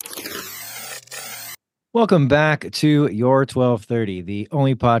Welcome back to Your 1230, the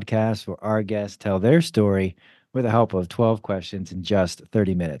only podcast where our guests tell their story with the help of 12 questions in just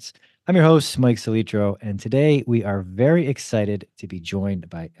 30 minutes. I'm your host, Mike Salitro, and today we are very excited to be joined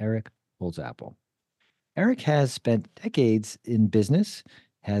by Eric Holsapple. Eric has spent decades in business,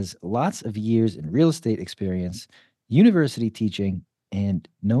 has lots of years in real estate experience, university teaching, and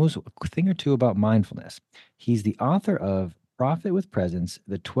knows a thing or two about mindfulness. He's the author of Profit with Presence: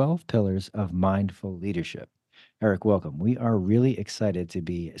 The 12 Pillars of Mindful Leadership. Eric, welcome. We are really excited to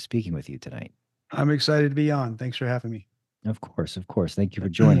be speaking with you tonight. I'm excited to be on. Thanks for having me. Of course, of course. Thank you for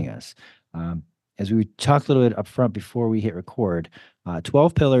joining us. Um, as we talked a little bit up front before we hit record,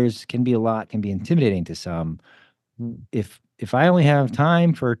 12 pillars can be a lot, can be intimidating to some. If I only have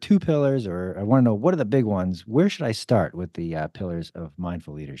time for two pillars, or I want to know what are the big ones, where should I start with the pillars of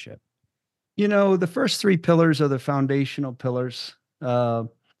mindful leadership? The first three pillars are the foundational pillars, and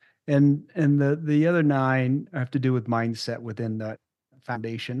the other nine have to do with mindset within that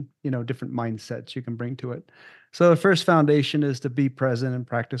foundation. Different mindsets you can bring to it. So the first foundation is to be present and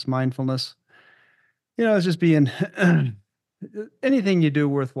practice mindfulness. It's just being anything you do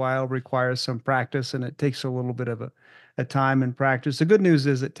worthwhile requires some practice, and it takes a little bit of a time and practice. The good news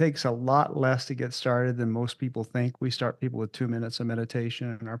is it takes a lot less to get started than most people think. We start people with 2 minutes of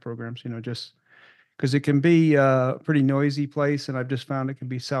meditation in our programs, just because it can be a pretty noisy place, and I've just found it can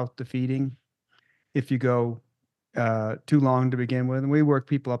be self-defeating if you go too long to begin with. And we work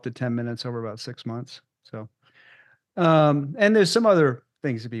people up to 10 minutes over about 6 months. So and there's some other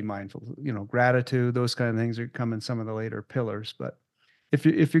things to be mindful, gratitude, those kind of things are come in some of the later pillars. But if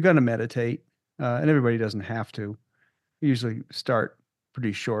you're going to meditate, and everybody doesn't have to, usually start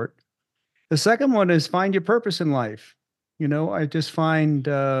pretty short. The second one is find your purpose in life. I just find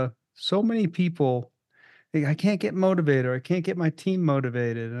so many people, I can't get motivated, or I can't get my team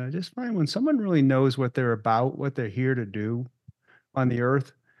motivated. And I just find when someone really knows what they're about, what they're here to do on the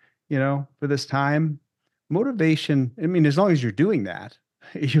earth, for this time, motivation, I mean, as long as you're doing that,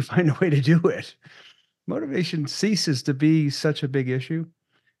 you find a way to do it. Motivation ceases to be such a big issue.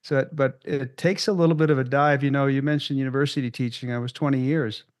 So, but it takes a little bit of a dive. You mentioned university teaching. I was 20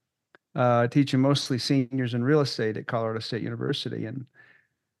 years teaching mostly seniors in real estate at Colorado State University. And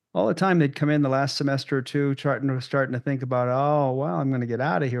all the time they'd come in the last semester or two, starting to think about, oh, well, I'm going to get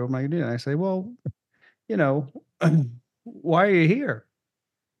out of here. What am I going to do? And I say, well, you know, why are you here?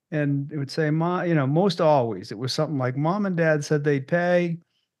 And it would say, Mom, most always it was something like mom and dad said they'd pay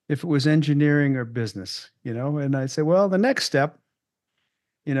if it was engineering or business, and I'd say, well, the next step,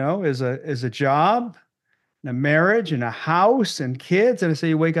 is a job and a marriage and a house and kids. And I say,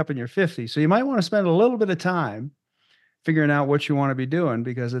 you wake up in your 50s. So you might want to spend a little bit of time figuring out what you want to be doing,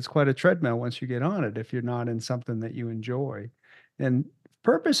 because it's quite a treadmill once you get on it if you're not in something that you enjoy. And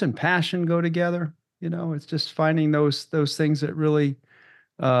purpose and passion go together. It's just finding those things that really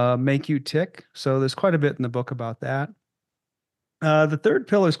make you tick. So there's quite a bit in the book about that. The third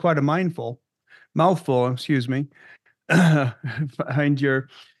pillar is quite a mouthful, excuse me. Find your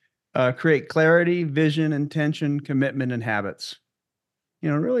create clarity, vision, intention, commitment, and habits.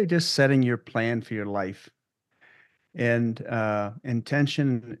 Really just setting your plan for your life. And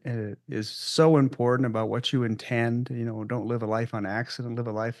intention is so important about what you intend. Don't live a life on accident, live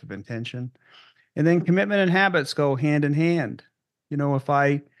a life of intention. And then commitment and habits go hand in hand. If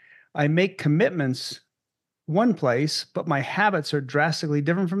I make commitments one place, but my habits are drastically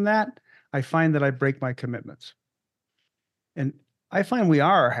different from that, I find that I break my commitments. And I find we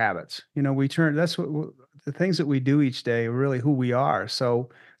are our habits. That's what the things that we do each day are really who we are. So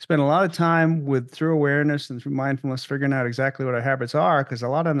spend a lot of time through awareness and through mindfulness, figuring out exactly what our habits are, because a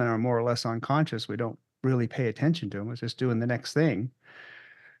lot of them are more or less unconscious. We don't really pay attention to them. It's just doing the next thing.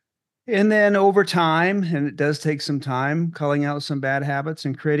 And then over time, and it does take some time, culling out some bad habits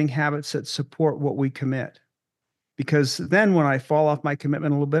and creating habits that support what we commit. Because then when I fall off my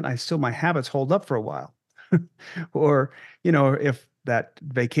commitment a little bit, my habits hold up for a while. Or, if that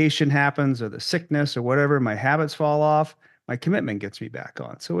vacation happens or the sickness or whatever, my habits fall off, my commitment gets me back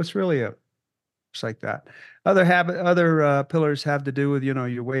on. So it's really just like that. Other pillars have to do with,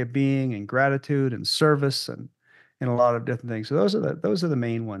 your way of being and gratitude and service and a lot of different things. So those are the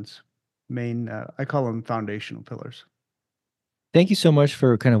main ones. I call them foundational pillars. Thank you so much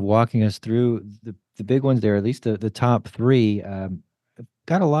for kind of walking us through the big ones there, at least the top three. I've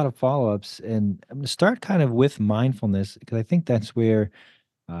got a lot of follow-ups, and I'm going to start kind of with mindfulness, because I think that's where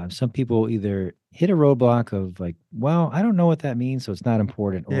some people either hit a roadblock of like, well, I don't know what that means, so it's not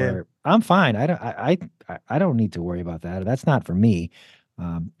important, Yeah. or I'm fine. I don't need to worry about that. That's not for me.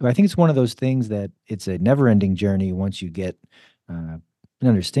 But I think it's one of those things that it's a never-ending journey once you get an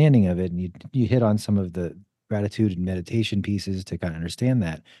understanding of it, and you hit on some of the gratitude and meditation pieces to kind of understand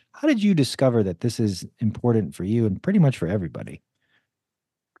that. How did you discover that this is important for you and pretty much for everybody?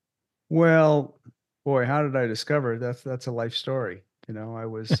 Well, boy, how did I discover it? That's a life story. I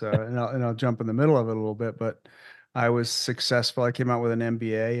was, and I'll jump in the middle of it a little bit, but I was successful. I came out with an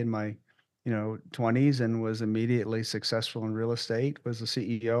MBA in my, 20s and was immediately successful in real estate. Was the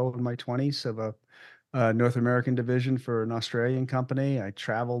CEO in my 20s of a North American division for an Australian company. I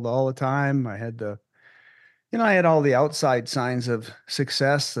traveled all the time. I had all the outside signs of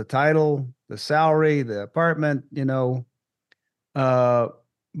success, the title, the salary, the apartment, uh,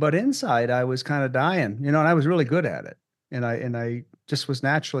 but inside I was kind of dying, and I was really good at it. And I just was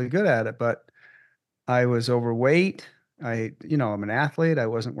naturally good at it, but I was overweight. I'm an athlete. I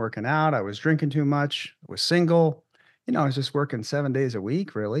wasn't working out. I was drinking too much. I was single. I was just working 7 days a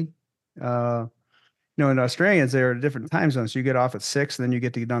week, really. Uh, in Australians, they're at different time zones. So you get off at 6, and then you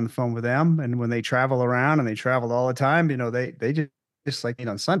get to get on the phone with them. And when they travel around and they travel all the time, they just like meet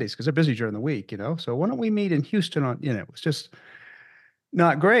on Sundays because they're busy during the week. So why don't we meet in Houston it was just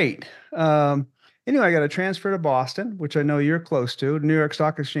not great. Anyway, I got a transfer to Boston, which I know you're close to. New York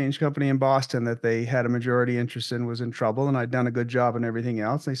Stock Exchange company in Boston that they had a majority interest in was in trouble, and I'd done a good job and everything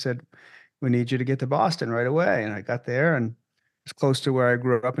else. They said, "We need you to get to Boston right away." And I got there, and it's close to where I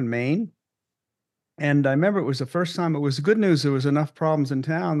grew up in Maine. And I remember it was the first time. It was good news. There was enough problems in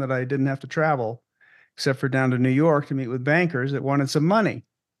town that I didn't have to travel, except for down to New York to meet with bankers that wanted some money.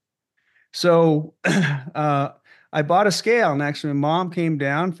 So I bought a scale, and actually, my mom came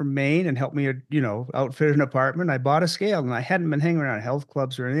down from Maine and helped me, outfit an apartment. I bought a scale, and I hadn't been hanging around health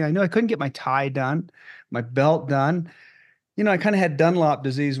clubs or anything. I knew I couldn't get my tie done, my belt done. I kind of had Dunlop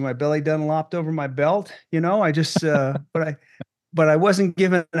disease, my belly Dunlopped over my belt. I just, but I wasn't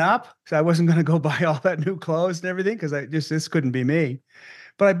giving up. So I wasn't going to go buy all that new clothes and everything because this couldn't be me.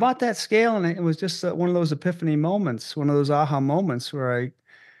 But I bought that scale, and it was just one of those epiphany moments, one of those aha moments where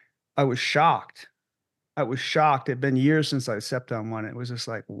I was shocked. I was shocked. It'd been years since I stepped on one. It was just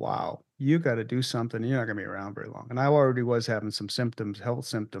like, wow, you got to do something. You're not going to be around very long. And I already was having some symptoms, health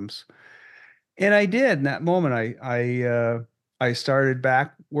symptoms, and I did. In that moment, I started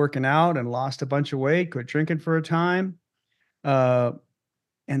back working out and lost a bunch of weight. Quit drinking for a time, uh,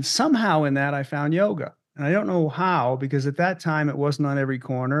 and somehow in that I found yoga. And I don't know how, because at that time it wasn't on every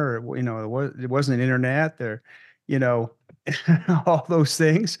corner, or it wasn't an internet there, you know, all those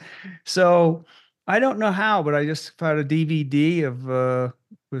things. So I don't know how, but I just found a DVD of it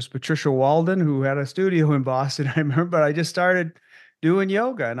was Patricia Walden, who had a studio in Boston. I remember, but I just started doing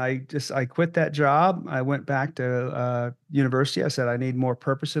yoga, and I quit that job. I went back to university. I said I need more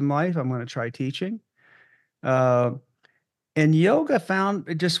purpose in life. I'm going to try teaching. Uh, and yoga found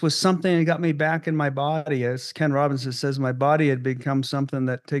it just was something that got me back in my body. As Ken Robinson says, my body had become something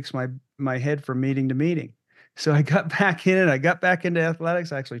that takes my head from meeting to meeting. So I got back in it. I got back into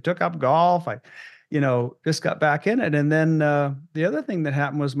athletics. I actually took up golf. I, just got back in it. And then the other thing that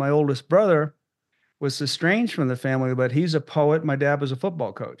happened was my oldest brother was estranged from the family, but he's a poet. My dad was a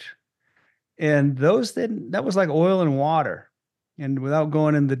football coach. And that was like oil and water. And without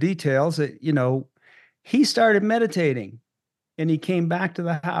going into the details, he started meditating, and he came back to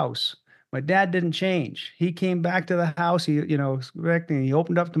the house. My dad didn't change. He came back to the house. Was correcting. He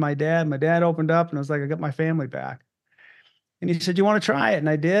opened up to my dad. My dad opened up, and I was like, I got my family back. And he said, "You want to try it?" And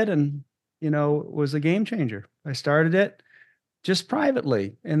I did, and it was a game changer. I started it just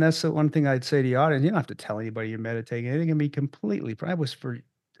privately, and that's the one thing I'd say to the audience: you don't have to tell anybody you're meditating. It can be completely private. Was for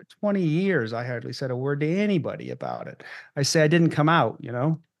 20 years, I hardly said a word to anybody about it. I say I didn't come out.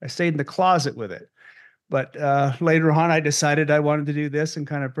 I stayed in the closet with it. But later on, I decided I wanted to do this and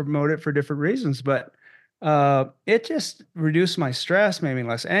kind of promote it for different reasons. But it just reduced my stress, made me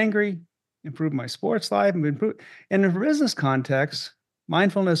less angry, improved my sports life, and improved. And in a business context,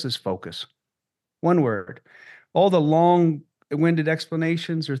 mindfulness is focus. One word. All the long-winded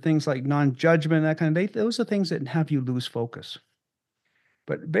explanations or things like non-judgment, that kind of thing, those are things that have you lose focus.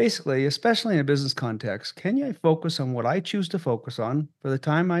 But basically, especially in a business context, can I focus on what I choose to focus on for the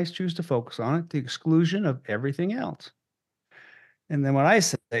time I choose to focus on it, to the exclusion of everything else? And then what I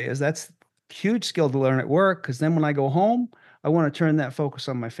say is that's a huge skill to learn at work, because then when I go home, I want to turn that focus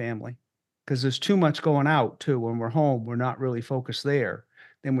on my family, because there's too much going out too. When we're home, we're not really focused there.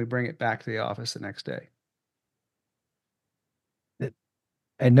 Then we bring it back to the office the next day.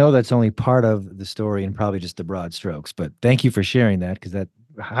 I know that's only part of the story and probably just the broad strokes, but thank you for sharing that because that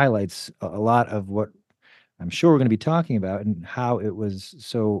highlights a lot of what I'm sure we're going to be talking about and how it was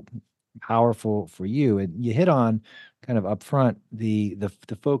so powerful for you. And you hit on kind of upfront the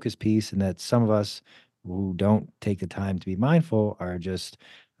focus piece, and that some of us who don't take the time to be mindful are just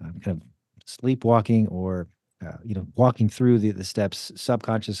kind of sleepwalking or walking through the steps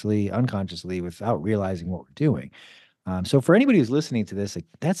subconsciously, unconsciously, without realizing what we're doing. So for anybody who's listening to this, like,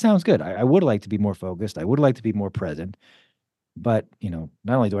 that sounds good. I would like to be more focused. I would like to be more present. But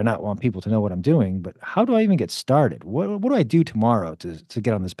not only do I not want people to know what I'm doing, but how do I even get started? What do I do tomorrow to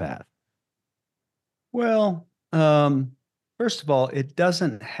get on this path? Well, first of all, it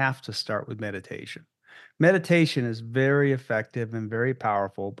doesn't have to start with meditation. Meditation is very effective and very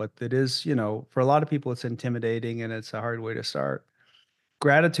powerful, but it is, for a lot of people, it's intimidating and it's a hard way to start.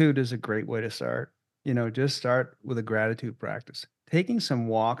 Gratitude is a great way to start. Just start with a gratitude practice. Taking some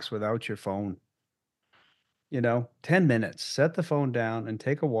walks without your phone, 10 minutes, set the phone down and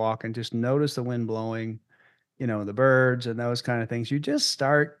take a walk and just notice the wind blowing, the birds and those kind of things. You just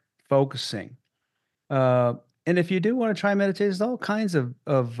start focusing. Uh, and if you do want to try meditation, there's all kinds of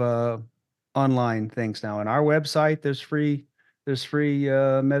online things now. On our website, there's free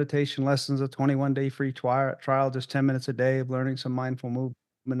meditation lessons, a 21-day free trial, just 10 minutes a day of learning some mindful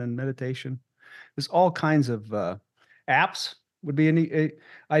movement and meditation. There's all kinds of apps would be any.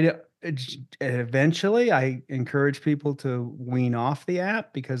 Eventually, I encourage people to wean off the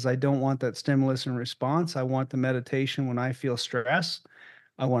app because I don't want that stimulus and response. I want the meditation when I feel stress.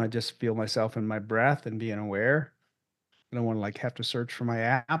 I want to just feel myself in my breath and being aware. I don't want to like have to search for my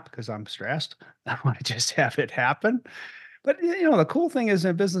app because I'm stressed. I want to just have it happen. But the cool thing is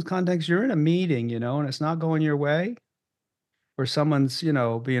in a business context, you're in a meeting, and it's not going your way, or someone's,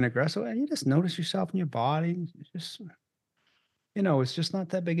 being aggressive, and you just notice yourself in your body. It's just not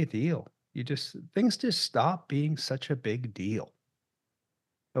that big a deal. Things just stop being such a big deal.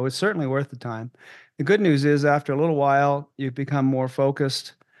 So it's certainly worth the time. The good news is after a little while, you become more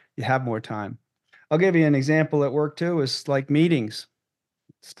focused, you have more time. I'll give you an example at work too, is like meetings.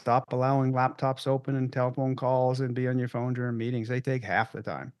 Stop allowing laptops open and telephone calls and be on your phone during meetings. They take half the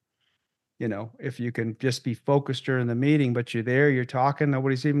time. If you can just be focused during the meeting, but you're there, you're talking,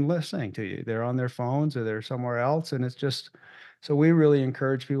 nobody's even listening to you. They're on their phones or they're somewhere else. And it's just, so we really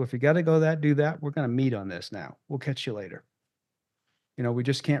encourage people, if you got to go do that. We're going to meet on this now. We'll catch you later. We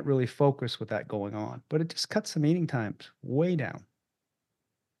just can't really focus with that going on, but it just cuts the meeting times way down.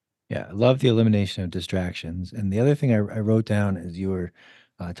 Yeah, I love the elimination of distractions. And the other thing I wrote down as you were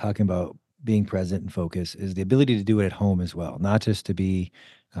talking about being present and focus is the ability to do it at home as well, not just to be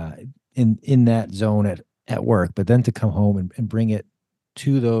uh, in that zone at work, but then to come home and bring it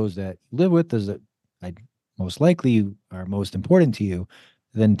to those that you live with, those that I most likely are most important to you.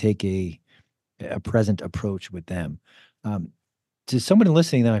 Then take a present approach with them. Um, to somebody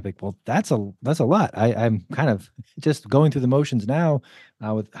listening, then I'd be like, well, that's a lot. I'm kind of just going through the motions now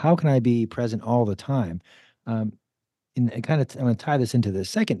with how can I be present all the time? Um, and kind of, I'm going to tie this into the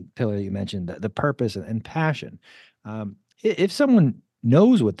second pillar you mentioned, the purpose and passion. If someone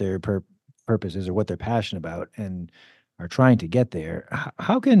knows what their purpose is or what they're passionate about and are trying to get there,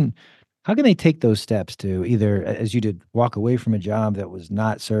 how can they take those steps to either, as you did, walk away from a job that was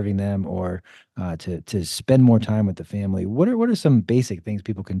not serving them, or to spend more time with the family? What are some basic things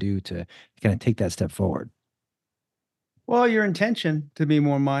people can do to kind of take that step forward? Well, your intention to be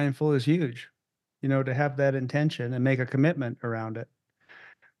more mindful is huge, to have that intention and make a commitment around it.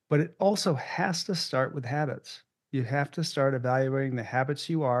 But it also has to start with habits. You have to start evaluating the habits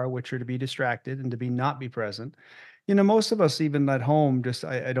you are, which are to be distracted and to be not be present. Most of us, even at home, just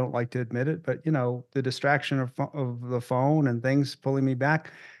I don't like to admit it, but the distraction of the phone and things pulling me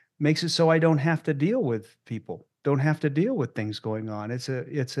back makes it so I don't have to deal with people, don't have to deal with things going on. It's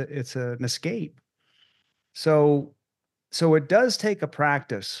an escape. So it does take a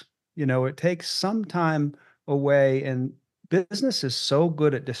practice. It takes some time away, and business is so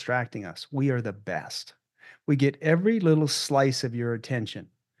good at distracting us. We are the best. We get every little slice of your attention.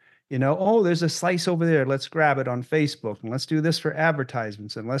 Oh, there's a slice over there. Let's grab it on Facebook and let's do this for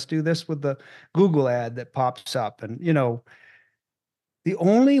advertisements and let's do this with the Google ad that pops up. And, and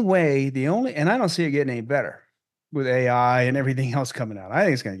I don't see it getting any better with AI and everything else coming out. I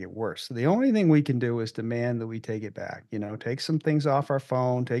think it's going to get worse. So the only thing we can do is demand that we take it back. Take some things off our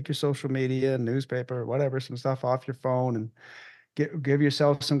phone, take your social media, newspaper, whatever, some stuff off your phone, and give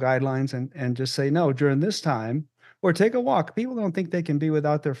yourself some guidelines and just say no during this time, or take a walk. People don't think they can be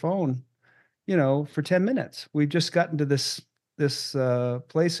without their phone, for 10 minutes. We've just gotten to this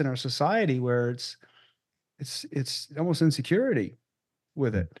place in our society where it's almost insecurity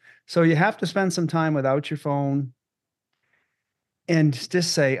with Mm. it. So you have to spend some time without your phone and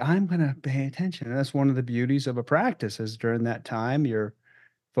just say, I'm going to pay attention. And that's one of the beauties of a practice is during that time,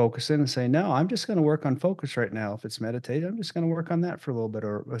 focus in and say, no, I'm just going to work on focus right now. If it's meditation, I'm just going to work on that for a little bit.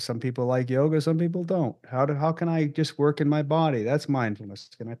 Or some people like yoga, some people don't. How can I just work in my body? That's mindfulness.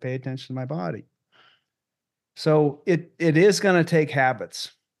 Can I pay attention to my body? So it is going to take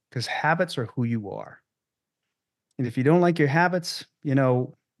habits, because habits are who you are. And if you don't like your habits,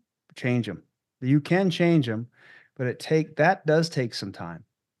 change them. You can change them, but that does take some time.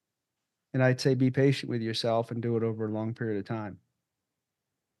 And I'd say be patient with yourself and do it over a long period of time.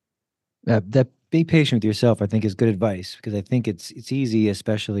 That be patient with yourself, I think, is good advice because I think it's easy,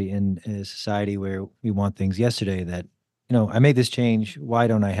 especially in a society where we want things yesterday. That I made this change. Why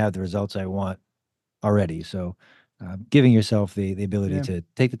don't I have the results I want already? So, giving yourself the ability Yeah, to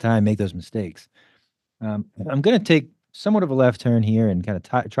take the time, make those mistakes. I'm going to take somewhat of a left turn here and kind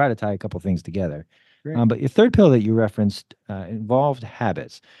of try to tie a couple things together. great. But your third pill that you referenced involved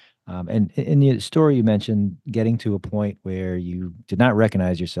habits. And in the story, you mentioned getting to a point where you did not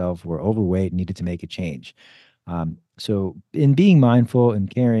recognize yourself, were overweight, and needed to make a change. So, in being mindful and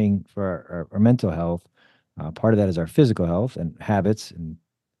caring for our mental health, part of that is our physical health and habits and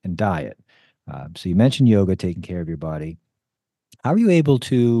diet. So, you mentioned yoga, taking care of your body. How are you able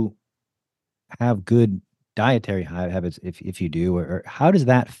to have good dietary habits if you do, or how does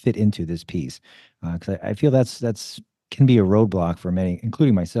that fit into this piece? Because I feel that's can be a roadblock for many,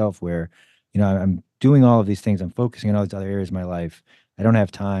 including myself, where I'm doing all of these things, I'm focusing on all these other areas of my life. I don't have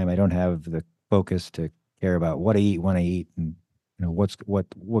time, I don't have the focus to care about what I eat, when I eat, and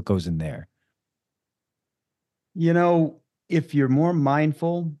what goes in there. You know, if you're more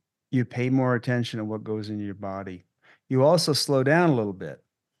mindful, you pay more attention to what goes into your body. You also slow down a little bit.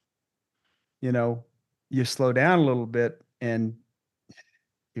 You know, you slow down a little bit and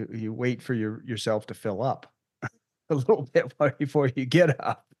you wait for yourself to fill up a little bit before you get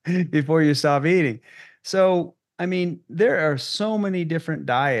up, before you stop eating. So, I mean, there are so many different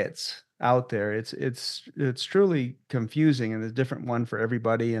diets out there. It's truly confusing, and there's a different one for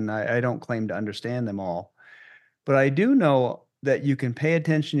everybody. And I don't claim to understand them all, but I do know that you can pay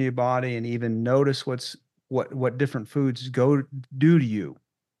attention to your body and even notice what different foods go do to you.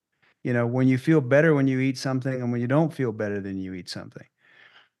 When you feel better when you eat something, and when you don't feel better then you eat something.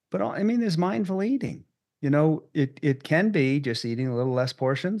 But I mean, there's mindful eating. It can be just eating a little less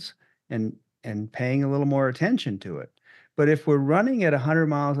portions and paying a little more attention to it. But if we're running at 100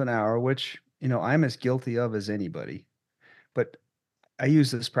 miles an hour, which, I'm as guilty of as anybody, but I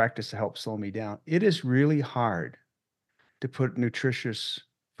use this practice to help slow me down. It is really hard to put nutritious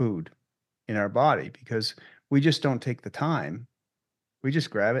food in our body because we just don't take the time. We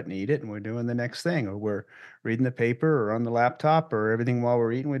just grab it and eat it, and we're doing the next thing, or we're reading the paper or on the laptop or everything while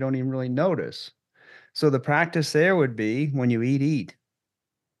we're eating. We don't even really notice. So the practice there would be when you eat, eat.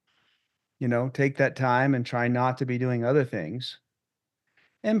 Take that time and try not to be doing other things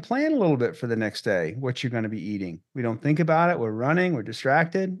and plan a little bit for the next day, what you're going to be eating. We don't think about it. We're running, we're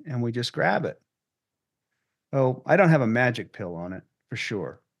distracted, and we just grab it. Oh, I don't have a magic pill on it for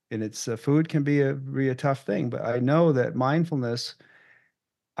sure. And it's food can be a tough thing, but I know that mindfulness,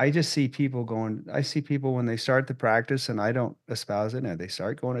 I see people when they start the practice, and I don't espouse it, and they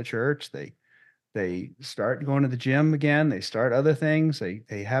start going to church, they start going to the gym again, they start other things,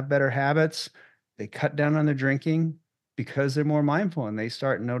 they have better habits, they cut down on their drinking because they're more mindful and they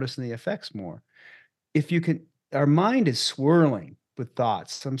start noticing the effects more. If you can Our mind is swirling with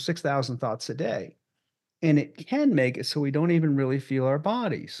thoughts, some 6,000 thoughts a day, and it can make it so we don't even really feel our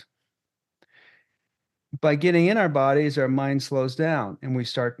bodies. By getting in our bodies, our mind slows down and we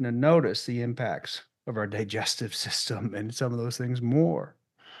start to notice the impacts of our digestive system and some of those things more.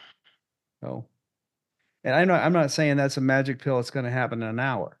 So, and I'm not saying that's a magic pill, it's going to happen in an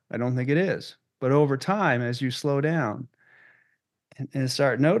hour. I don't think it is. But over time, as you slow down and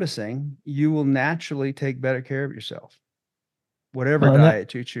start noticing, you will naturally take better care of yourself, whatever Well,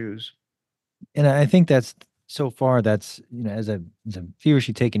 diet you choose. and I think that's so far that's as a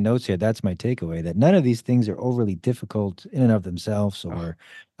feverishly taking notes here. That's my takeaway, that none of these things are overly difficult in and of themselves, Oh,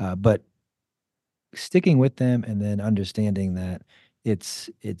 but sticking with them and then understanding that it's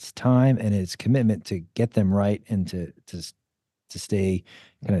time and it's commitment to get them right and to stay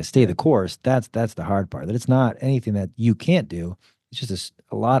yeah. the course. That's the hard part. That it's not anything that you can't do. It's just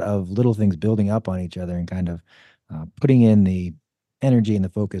a lot of little things building up on each other and kind of putting in the energy and the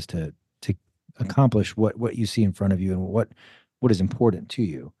focus to accomplish what you see in front of you and what is important to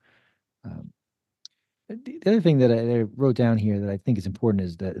you. Um, the other thing that I wrote down here that I think is important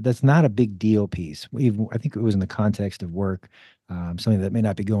is that that's not a big deal piece. Even I think it was in the context of work, something that may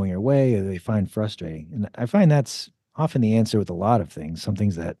not be going your way or they find frustrating. And I find that's often the answer with a lot of things. Some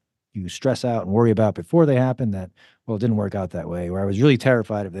things that you stress out and worry about before they happen that, well, it didn't work out that way, or I was really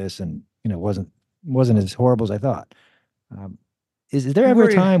terrified of this and, wasn't as horrible as I thought. Um, is there We ever a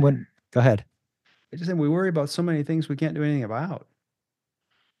worry. time when, go ahead. I just think we worry about so many things we can't do anything about.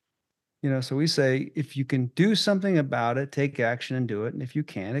 So we say if you can do something about it, take action and do it, and if you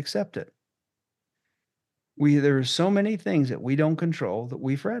can't, accept it. There are so many things that we don't control that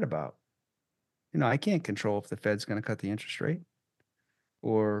we fret about. I can't control if the Fed's going to cut the interest rate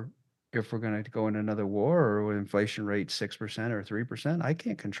or if we're going to go into another war or with inflation rate 6% or 3%. I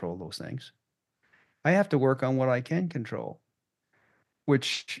can't control those things. I have to work on what I can control,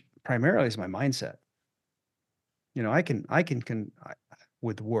 which primarily is my mindset.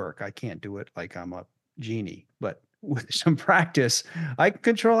 With work, I can't do it like I'm a genie, but with some practice, I can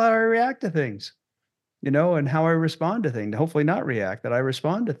control how I react to things, and how I respond to things. Hopefully not react, that I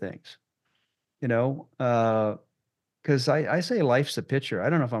respond to things, you know, because I say life's a pitcher.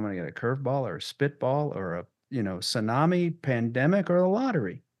 I don't know if I'm going to get a curveball or a spitball or a, tsunami, pandemic, or the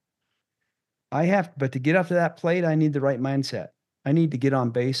lottery. But to get up to that plate, I need the right mindset. I need to get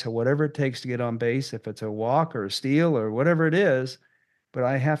on base, or whatever it takes to get on base, if it's a walk or a steal or whatever it is. But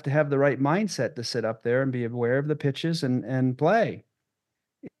I have to have the right mindset to sit up there and be aware of the pitches and play.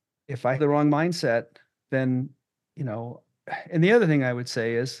 If I have the wrong mindset, then, you know, and the other thing I would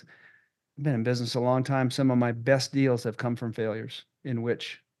say is I've been in business a long time. Some of my best deals have come from failures in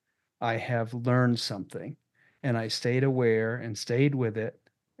which I have learned something and I stayed aware and stayed with it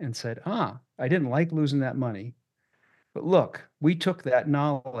and said, I didn't like losing that money. But look, we took that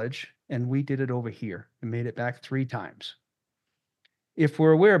knowledge and we did it over here and made it back 3 times. If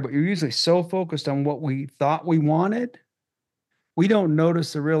we're aware, but you're usually so focused on what we thought we wanted, we don't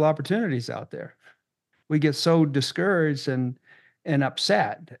notice the real opportunities out there. We get so discouraged and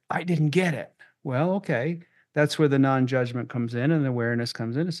upset. I didn't get it. Well, okay. That's where the non-judgment comes in and the awareness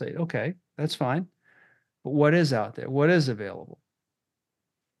comes in to say, okay, that's fine. But what is out there? What is available?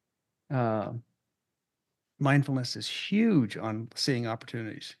 Uh, Mindfulness is huge on seeing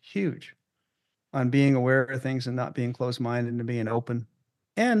opportunities, huge on being aware of things and not being closed-minded and being open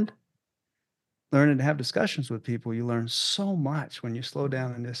and learning to have discussions with people. You learn so much when you slow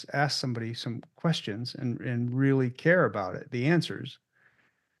down and just ask somebody some questions and really care about it, the answers.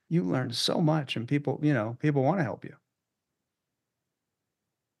 You learn so much and people want to help you.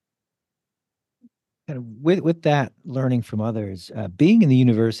 Kind of with that learning from others, being in the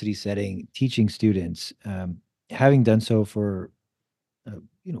university setting, teaching students, having done so for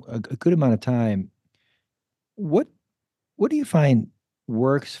a good amount of time, what what do you find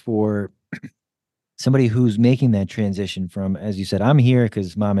works for somebody who's making that transition from, as you said, I'm here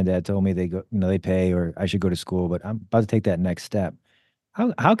because mom and dad told me they go, they pay or I should go to school, but I'm about to take that next step.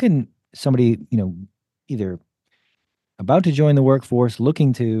 How can somebody, either about to join the workforce,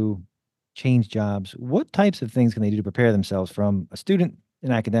 looking to change jobs, what types of things can they do to prepare themselves from a student,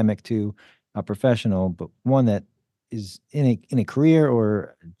 an academic, to a professional, but one that is in a career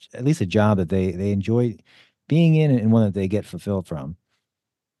or at least a job that they enjoy being in and one that they get fulfilled from?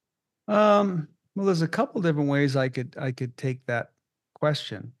 Well, there's a couple different ways I could take that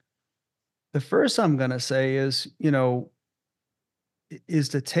question. The first I'm going to say is, is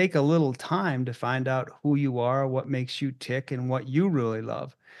to take a little time to find out who you are, what makes you tick, and what you really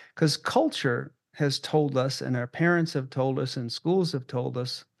love. Because culture has told us, and our parents have told us, and schools have told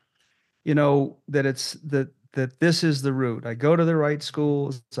us, that that this is the route. I go to the right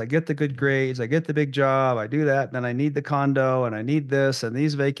schools, I get the good grades, I get the big job, I do that, then I need the condo, and I need this and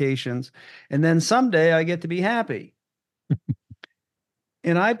these vacations, and then someday I get to be happy.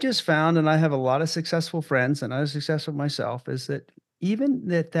 And I've just found, and I have a lot of successful friends, and I was successful myself, is that even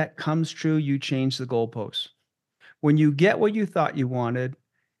that comes true, you change the goalposts. When you get what you thought you wanted,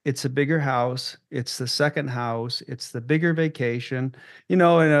 it's a bigger house, it's the second house, it's the bigger vacation. In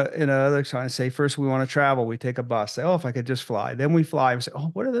another time, say first we want to travel, we take a bus. Say, oh, if I could just fly. Then we fly. We say, oh,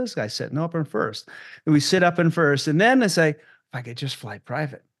 what are those guys sitting up in first? And we sit up in first, and then they say, if I could just fly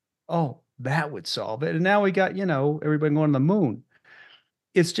private. Oh, that would solve it. And now we got, everybody going to the moon.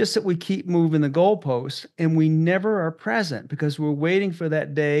 It's just that we keep moving the goalposts and we never are present because we're waiting for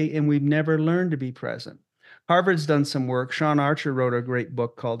that day and we've never learned to be present. Harvard's done some work. Sean Archer wrote a great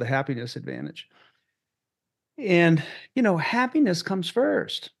book called The Happiness Advantage. And, happiness comes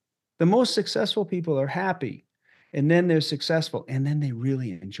first. The most successful people are happy and then they're successful and then they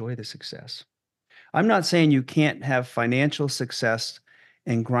really enjoy the success. I'm not saying you can't have financial success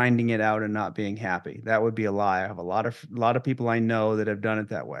and grinding it out and not being happy. That would be a lie. I have a lot of people I know that have done it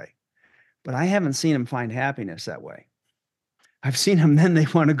that way. But I haven't seen them find happiness that way. I've seen them then they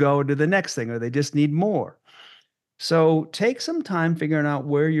want to go to the next thing or they just need more. So take some time figuring out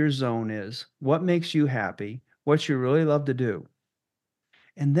where your zone is, what makes you happy, what you really love to do.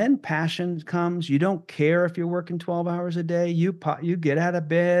 And then passion comes. You don't care if you're working 12 hours a day. You get out of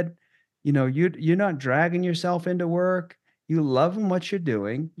bed. You're not dragging yourself into work. You love what you're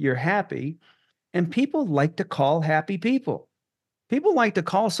doing. You're happy. And people like to call happy people. People like to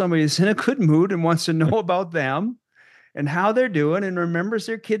call somebody that's in a good mood and wants to know about them and how they're doing and remembers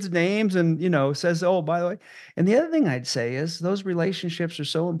their kids' names and, says, "Oh, by the way." And the other thing I'd say is those relationships are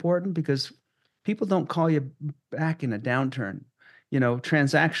so important because people don't call you back in a downturn.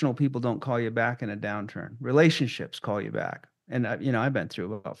 Transactional people don't call you back in a downturn. Relationships call you back. And I've been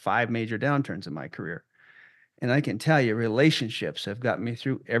through about 5 major downturns in my career. And I can tell you relationships have gotten me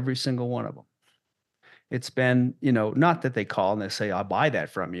through every single one of them. It's been, not that they call and they say, "I'll buy that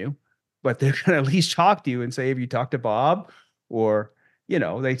from you," but they're gonna at least talk to you and say, "Have you talked to Bob?" Or,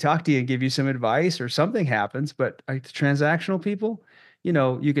 they talk to you and give you some advice or something happens. But like the transactional people,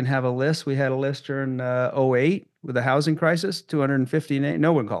 you can have a list. We had a list during '08 with the housing crisis, 250 names.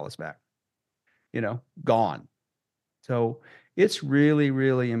 No one called us back, gone. So it's really,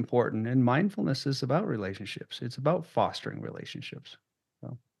 really important. And mindfulness is about relationships. It's about fostering relationships.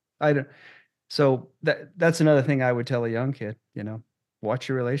 So I don't, so that's another thing I would tell a young kid, watch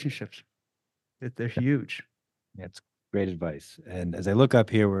your relationships. They're huge. That's great advice. And as I look up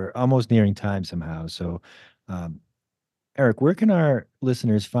here, we're almost nearing time somehow. So, um, Eric, where can our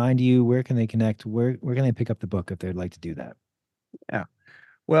listeners find you? Where can they connect? Where can they pick up the book if they'd like to do that? Yeah.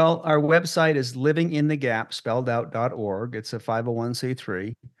 Well, our website is livinginthegap spelled out.org. It's a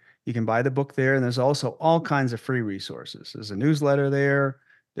 501(c)(3). You can buy the book there, and there's also all kinds of free resources. There's a newsletter there.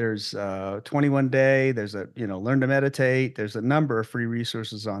 There's 21 day. There's learn to meditate. There's a number of free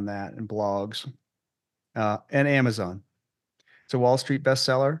resources on that and blogs and Amazon. It's a Wall Street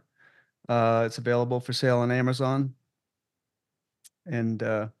bestseller. It's available for sale on Amazon, and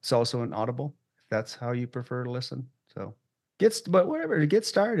it's also an Audible if that's how you prefer to listen. So but whatever, get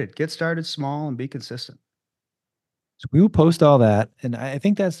started small and be consistent. So we will post all that, and I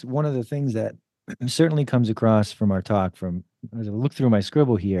think that's one of the things that certainly comes across from our talk. From as I look through my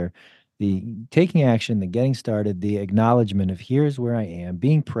scribble here, the taking action, the getting started, the acknowledgement of here's where I am,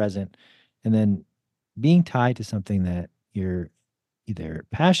 being present, and then being tied to something that you're either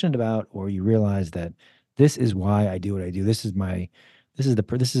passionate about or you realize that this is why I do what I do. This is my, this is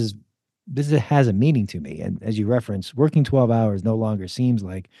the, this has a meaning to me. And as you reference, working 12 hours no longer seems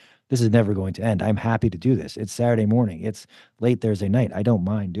like this is never going to end. I'm happy to do this. It's Saturday morning. It's late Thursday night. I don't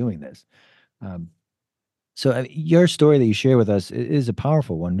mind doing this. Um, so your story that you share with us is a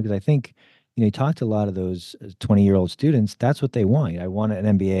powerful one because I think, you talk to a lot of those 20-year-old students. That's what they want. I want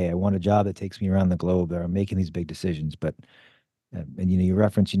an MBA. I want a job that takes me around the globe. Or I'm making these big decisions. But and you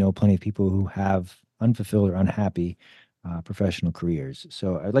reference plenty of people who have unfulfilled or unhappy professional careers.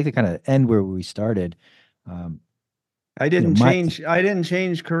 So I'd like to kind of end where we started. Um, I you know, didn't my change. I didn't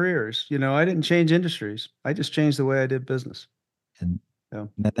change careers. I didn't change industries. I just changed the way I did business. and Yeah.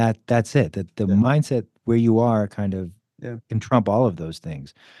 that's it. That the Yeah. mindset where you are kind of Yeah. can trump all of those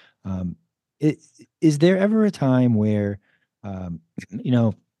things. Um, it, is there ever a time where, um, you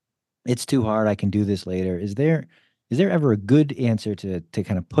know, it's too hard. I can do this later. Is there ever a good answer to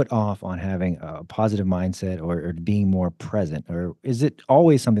kind of put off on having a positive mindset or being more present, or is it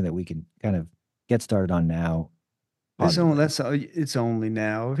always something that we can kind of get started on now positively? It's only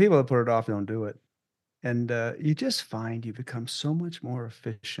now. People that put it off don't do it. And you just find you become so much more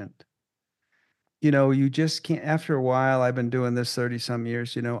efficient. You just can't, after a while, I've been doing this 30 some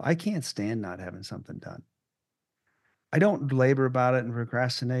years, I can't stand not having something done. I don't labor about it and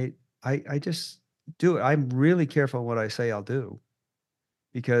procrastinate. I just do it. I'm really careful what I say I'll do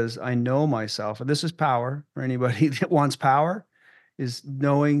because I know myself. And this is power for anybody that wants power, is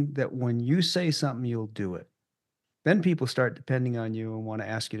knowing that when you say something, you'll do it. Then people start depending on you and want to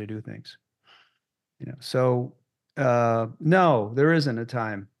ask you to do things. So no, there isn't a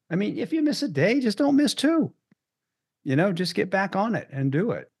time. I mean, if you miss a day, just don't miss two. Just get back on it and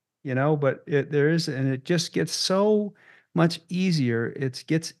do it. But there is, and it just gets so much easier. It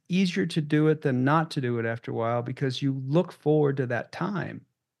gets easier to do it than not to do it after a while because you look forward to that time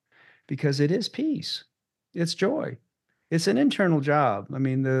because it is peace. It's joy. It's an internal job. I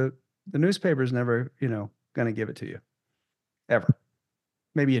mean, the newspaper's never, going to give it to you ever.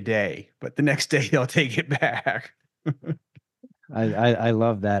 Maybe a day, but the next day they'll take it back. I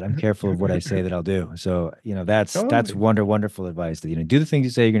love that. I'm careful of what I say that I'll do. So, that's Totally. wonderful advice that, do the things you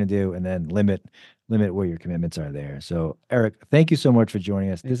say you're going to do and then limit where your commitments are there. So, Eric, thank you so much for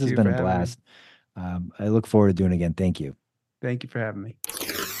joining us. This Thank has you been for a having me. blast. I look forward to doing it again. Thank you. Thank you for having me.